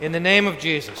In the name of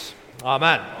Jesus,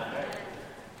 amen.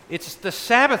 It's the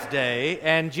Sabbath day,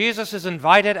 and Jesus is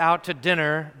invited out to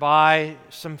dinner by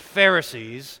some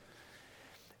Pharisees,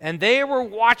 and they were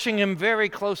watching him very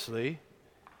closely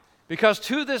because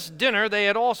to this dinner they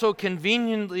had also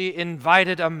conveniently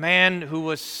invited a man who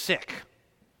was sick.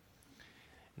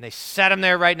 And they sat him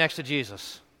there right next to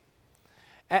Jesus,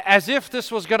 as if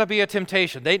this was going to be a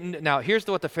temptation. Now, here's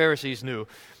what the Pharisees knew.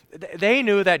 They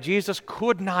knew that Jesus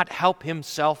could not help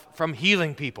himself from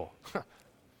healing people. If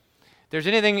there's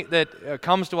anything that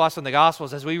comes to us in the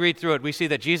Gospels, as we read through it, we see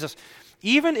that Jesus,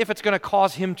 even if it's going to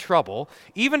cause him trouble,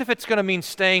 even if it's going to mean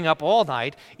staying up all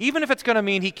night, even if it's going to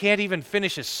mean he can't even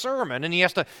finish his sermon and he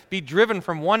has to be driven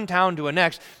from one town to the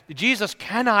next, Jesus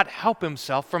cannot help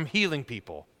himself from healing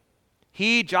people.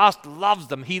 He just loves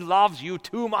them. He loves you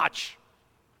too much.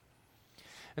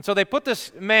 And so they put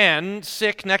this man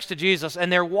sick next to Jesus,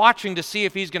 and they're watching to see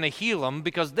if he's going to heal him,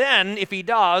 because then, if he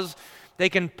does, they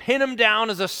can pin him down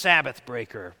as a Sabbath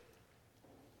breaker.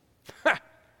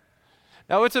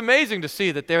 Now, it's amazing to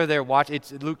see that they're there watching.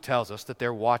 Luke tells us that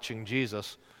they're watching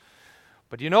Jesus.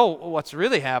 But you know what's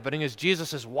really happening is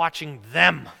Jesus is watching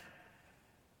them.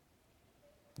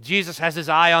 Jesus has his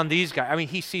eye on these guys. I mean,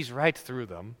 he sees right through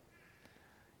them.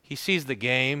 He sees the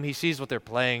game. He sees what they're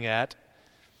playing at.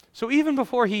 So even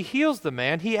before he heals the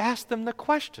man, he asks them the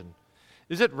question,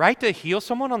 is it right to heal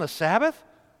someone on the Sabbath?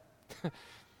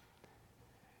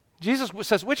 Jesus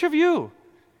says, which of you,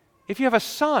 if you have a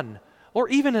son or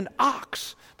even an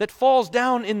ox that falls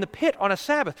down in the pit on a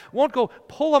Sabbath, won't go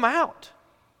pull him out?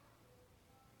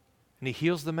 And he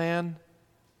heals the man, and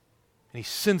he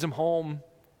sends him home,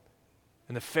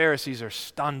 and the Pharisees are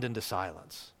stunned into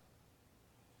silence.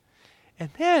 And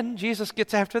then Jesus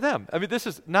gets after them. I mean, this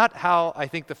is not how I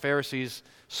think the Pharisees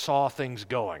saw things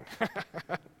going.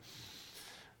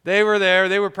 They were there.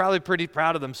 They were probably pretty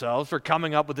proud of themselves for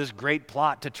coming up with this great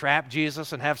plot to trap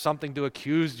Jesus and have something to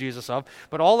accuse Jesus of.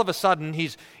 But all of a sudden,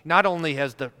 not only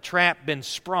has the trap been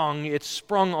sprung, it's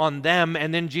sprung on them,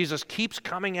 and then Jesus keeps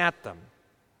coming at them.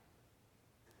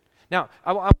 Now,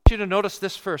 I want you to notice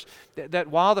this first, that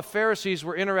while the Pharisees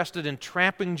were interested in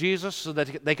trapping Jesus so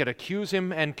that they could accuse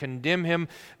him and condemn him,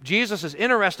 Jesus is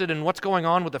interested in what's going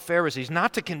on with the Pharisees,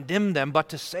 not to condemn them, but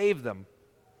to save them.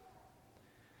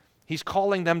 He's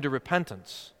calling them to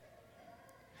repentance.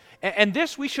 And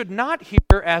this we should not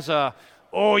hear as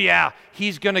oh yeah,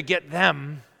 he's going to get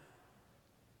them.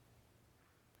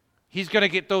 He's going to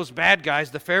get those bad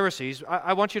guys, the Pharisees.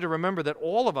 I want you to remember that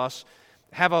all of us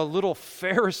have a little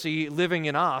Pharisee living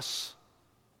in us.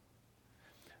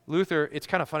 Luther, it's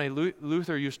kind of funny,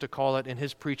 Luther used to call it in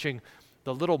his preaching,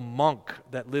 the little monk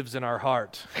that lives in our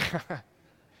heart.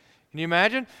 Can you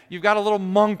imagine? You've got a little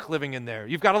monk living in there.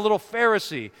 You've got a little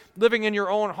Pharisee living in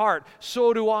your own heart.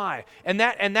 So do I. And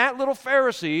that little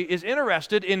Pharisee is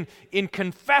interested in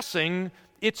confessing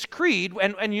its creed.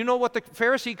 And you know what the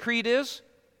Pharisee creed is?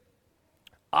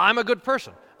 I'm a good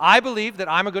person. I believe that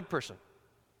I'm a good person.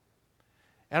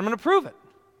 And I'm going to prove it.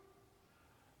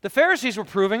 The Pharisees were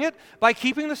proving it by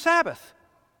keeping the Sabbath,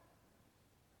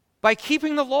 by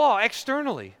keeping the law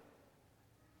externally,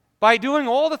 by doing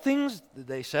all the things,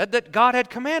 they said, that God had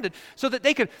commanded, so that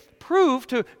they could prove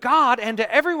to God and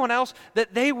to everyone else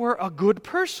that they were a good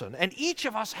person. And each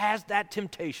of us has that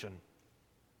temptation.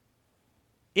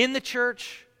 In the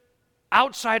church,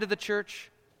 outside of the church,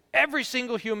 every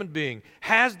single human being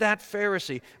has that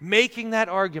Pharisee making that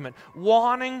argument,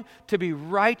 wanting to be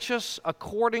righteous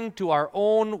according to our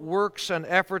own works and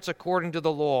efforts according to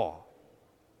the law.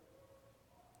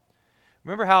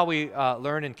 Remember how we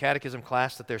learned in catechism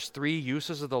class that there's 3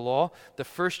 uses of the law? The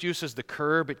first use is the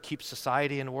curb. It keeps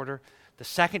society in order. The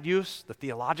second use, the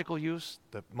theological use,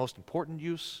 the most important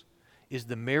use, is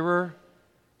the mirror.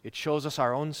 It shows us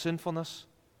our own sinfulness,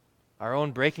 our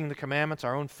own breaking the commandments,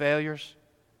 our own failures.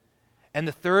 And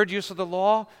the third use of the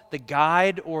law, the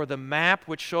guide or the map,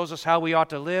 which shows us how we ought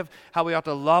to live, how we ought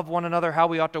to love one another, how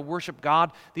we ought to worship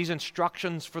God, these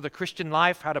instructions for the Christian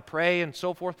life, how to pray and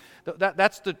so forth.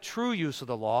 That's the true use of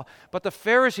the law. But the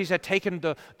Pharisees had taken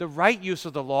the right use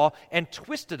of the law and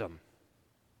twisted them.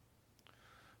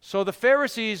 So the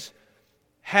Pharisees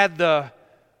had the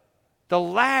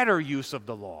latter use of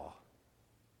the law.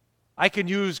 I can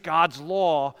use God's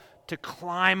law to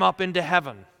climb up into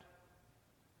heaven.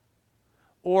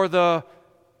 Or the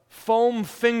foam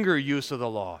finger use of the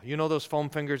law. You know those foam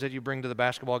fingers that you bring to the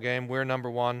basketball game? We're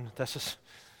number one. This is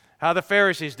how the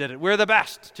Pharisees did it. We're the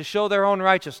best, to show their own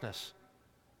righteousness.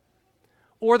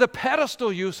 Or the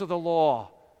pedestal use of the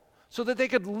law, so that they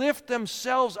could lift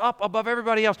themselves up above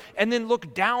everybody else and then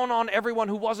look down on everyone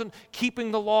who wasn't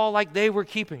keeping the law like they were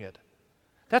keeping it.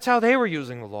 That's how they were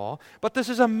using the law. But this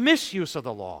is a misuse of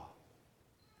the law.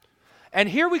 And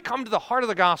here we come to the heart of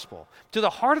the gospel, to the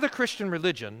heart of the Christian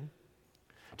religion,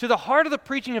 to the heart of the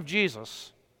preaching of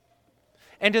Jesus,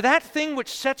 and to that thing which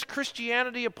sets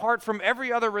Christianity apart from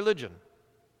every other religion.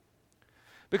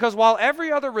 Because while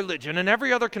every other religion and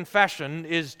every other confession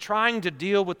is trying to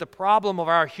deal with the problem of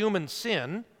our human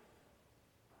sin,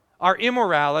 our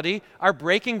immorality, our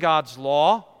breaking God's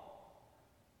law,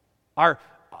 our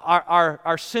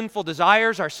sinful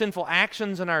desires, our sinful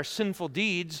actions, and our sinful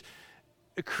deeds,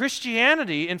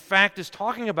 Christianity, in fact, is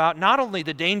talking about not only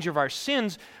the danger of our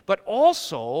sins, but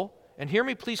also, and hear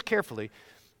me please carefully,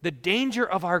 the danger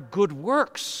of our good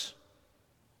works,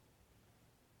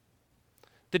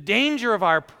 the danger of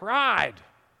our pride,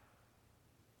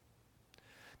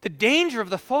 the danger of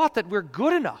the thought that we're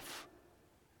good enough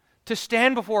to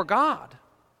stand before God,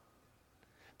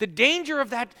 the danger of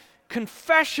that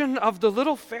confession of the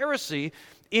little Pharisee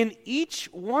in each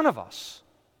one of us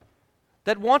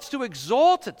that wants to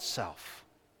exalt itself,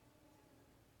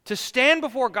 to stand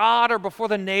before God or before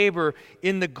the neighbor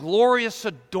in the glorious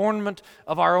adornment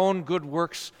of our own good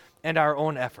works and our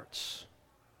own efforts.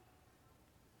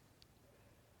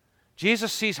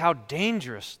 Jesus sees how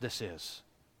dangerous this is.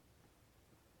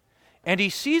 And he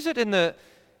sees it in the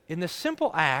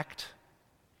simple act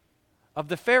of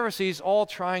the Pharisees all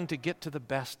trying to get to the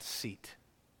best seat.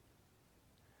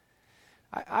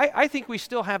 I think we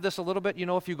still have this a little bit. You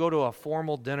know, if you go to a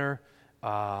formal dinner,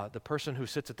 the person who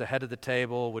sits at the head of the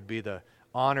table would be the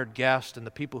honored guest, and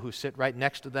the people who sit right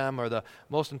next to them are the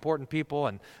most important people.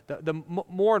 And the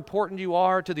more important you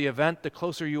are to the event, the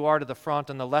closer you are to the front,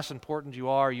 and the less important you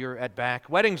are, you're at back.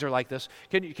 Weddings are like this.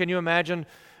 Can you imagine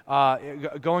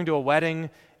going to a wedding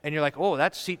and you're like, oh,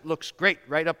 that seat looks great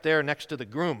right up there next to the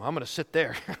groom. I'm going to sit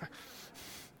there.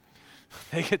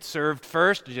 They get served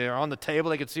first. They're on the table.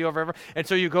 They can see over. And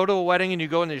so you go to a wedding and you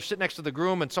go and you sit next to the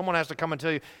groom, and someone has to come and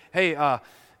tell you, hey,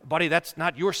 buddy, that's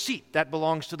not your seat. That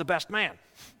belongs to the best man.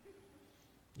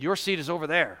 Your seat is over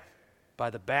there by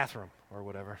the bathroom or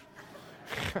whatever.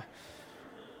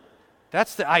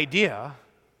 That's the idea.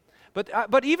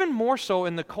 But even more so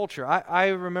in the culture. I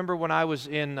remember when I was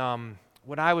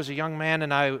a young man,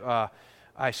 and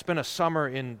I spent a summer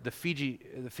in the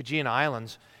Fijian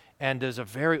Islands. And there's a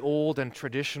very old and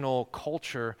traditional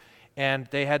culture, and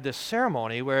they had this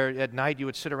ceremony where at night you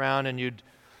would sit around and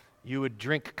you would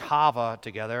drink kava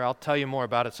together. I'll tell you more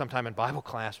about it sometime in Bible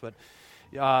class, but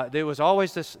there was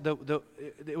always this.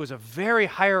 It was a very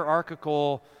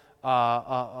hierarchical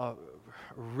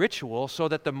ritual, so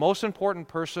that the most important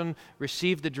person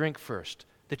received the drink first,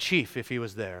 the chief if he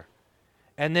was there,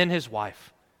 and then his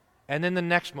wife. And then the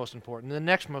next most important, and the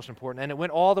next most important. And it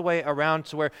went all the way around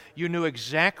to where you knew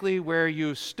exactly where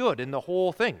you stood in the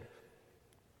whole thing.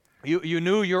 You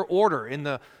knew your order in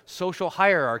the social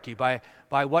hierarchy by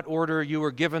what order you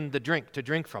were given the drink to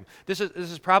drink from. This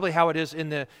is probably how it is in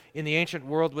the ancient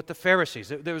world with the Pharisees.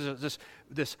 There was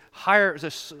this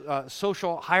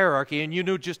social hierarchy, and you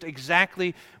knew just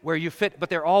exactly where you fit. But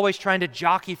they're always trying to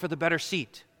jockey for the better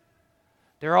seat.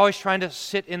 They're always trying to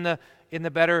sit in the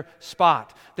better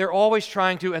spot. They're always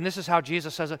trying to, and this is how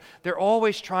Jesus says it, they're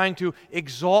always trying to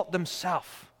exalt themselves.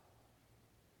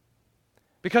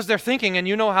 Because they're thinking, and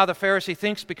you know how the Pharisee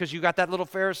thinks, because you got that little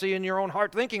Pharisee in your own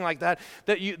heart thinking like that,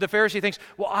 the Pharisee thinks,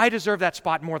 well, I deserve that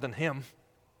spot more than him.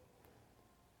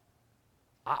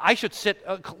 I should sit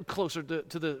closer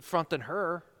to the front than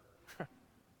her.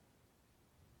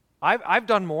 I've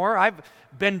done more, I've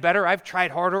been better, I've tried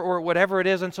harder, or whatever it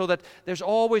is, and so that there's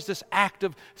always this act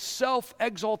of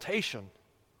self-exaltation.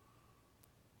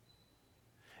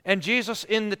 And Jesus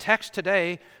in the text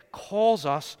today calls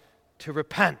us to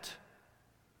repent.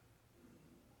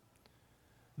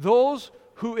 Those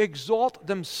who exalt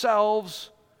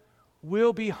themselves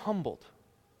will be humbled.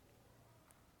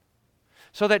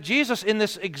 So that Jesus, in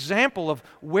this example of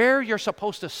where you're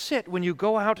supposed to sit when you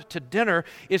go out to dinner,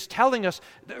 is telling us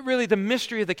really the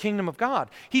mystery of the kingdom of God.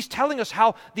 He's telling us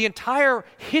how the entire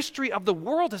history of the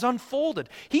world has unfolded.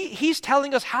 He's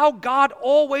telling us how God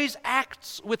always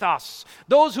acts with us.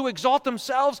 Those who exalt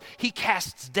themselves, He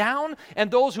casts down,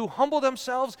 and those who humble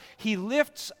themselves, He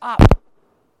lifts up.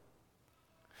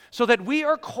 So that we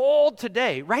are called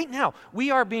today, right now, we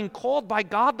are being called by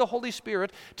God the Holy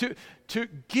Spirit to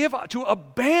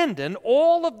abandon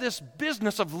all of this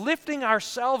business of lifting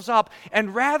ourselves up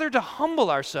and rather to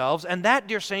humble ourselves, and that,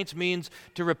 dear saints, means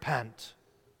to repent.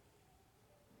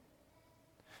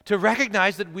 To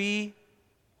recognize that we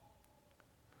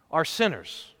are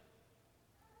sinners.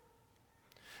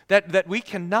 That we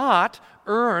cannot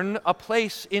earn a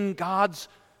place in God's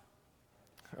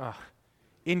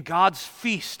in God's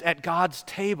feast, at God's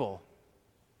table.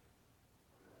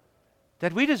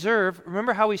 That we deserve,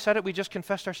 remember how we said it, we just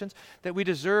confessed our sins? That we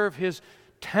deserve His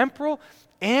temporal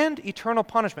and eternal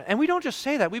punishment. And we don't just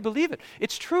say that, we believe it.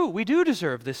 It's true, we do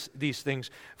deserve these things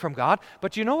from God.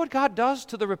 But you know what God does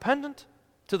to the repentant,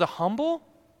 to the humble?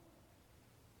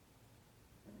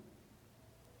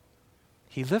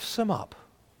 He lifts them up.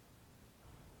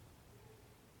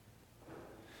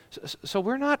 So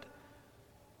we're not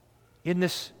in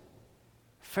this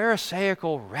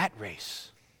Pharisaical rat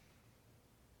race,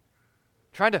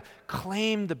 trying to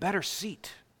claim the better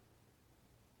seat,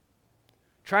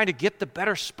 trying to get the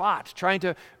better spot, trying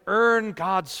to earn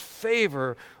God's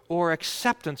favor or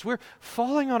acceptance. We're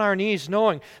falling on our knees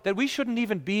knowing that we shouldn't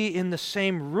even be in the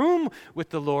same room with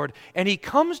the Lord. And He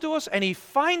comes to us and He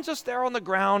finds us there on the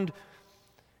ground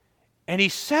and He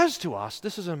says to us,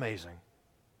 this is amazing,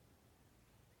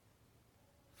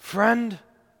 "Friend,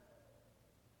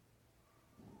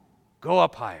 go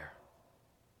up higher."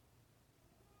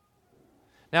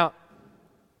 Now,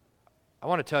 I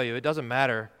want to tell you, it doesn't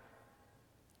matter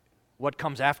what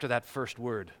comes after that first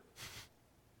word.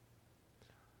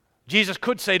 Jesus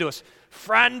could say to us,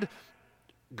 "Friend,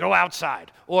 go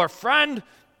outside," or "Friend,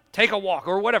 take a walk,"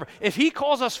 or whatever. If He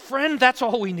calls us friend, that's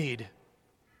all we need.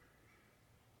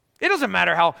 It doesn't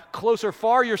matter how close or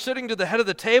far you're sitting to the head of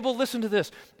the table. Listen to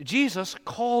this. Jesus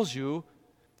calls you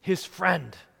His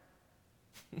friend.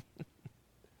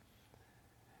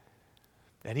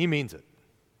 And He means it.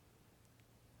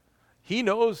 He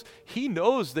knows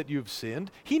that you've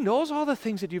sinned. He knows all the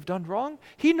things that you've done wrong.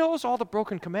 He knows all the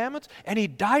broken commandments, and He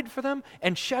died for them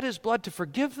and shed His blood to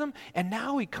forgive them. And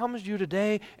now He comes to you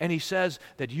today and He says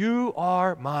that you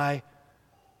are my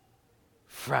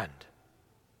friend.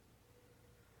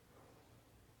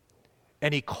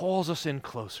 And He calls us in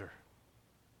closer.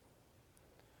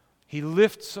 He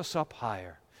lifts us up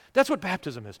higher. That's what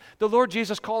baptism is. The Lord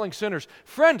Jesus calling sinners,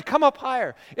 "Friend, come up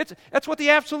higher." That's what the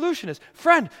absolution is.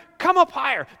 "Friend, come up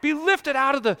higher. Be lifted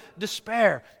out of the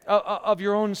despair of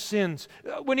your own sins."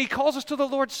 When He calls us to the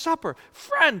Lord's Supper,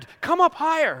 "Friend, come up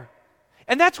higher."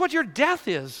 And that's what your death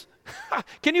is.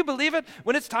 Can you believe it?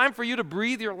 When it's time for you to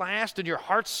breathe your last and your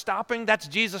heart's stopping, that's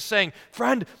Jesus saying,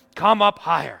 "Friend, come up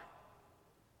higher.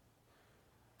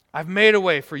 I've made a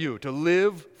way for you to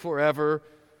live forever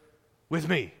with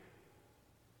me."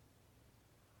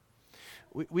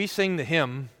 We sing the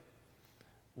hymn,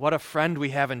 "What a Friend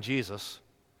We Have in Jesus."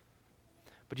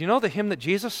 But you know the hymn that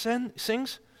Jesus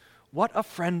sings? "What a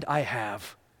friend I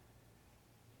have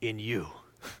in you."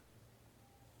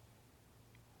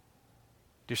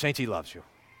 Dear saints, He loves you.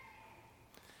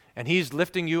 And He's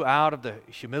lifting you out of the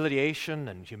humiliation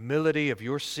and humility of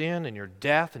your sin and your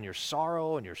death and your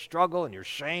sorrow and your struggle and your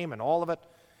shame and all of it.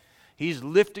 He's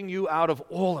lifting you out of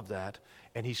all of that,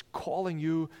 and He's calling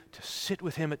you to sit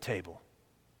with Him at table,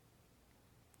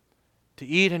 to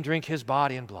eat and drink His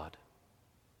body and blood,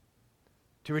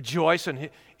 to rejoice in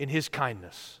His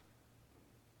kindness,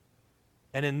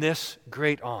 and in this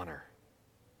great honor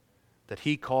that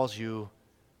He calls you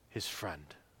His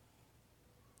friend.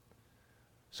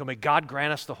 So may God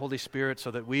grant us the Holy Spirit so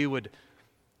that we would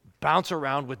bounce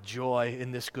around with joy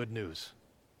in this good news,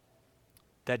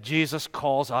 that Jesus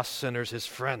calls us sinners His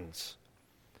friends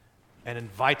and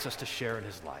invites us to share in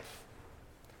His life.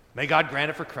 May God grant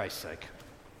it for Christ's sake.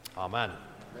 Amen.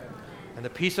 Amen. And the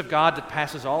peace of God that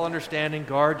passes all understanding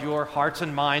guard your hearts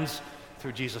and minds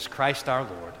through Jesus Christ our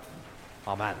Lord.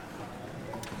 Amen.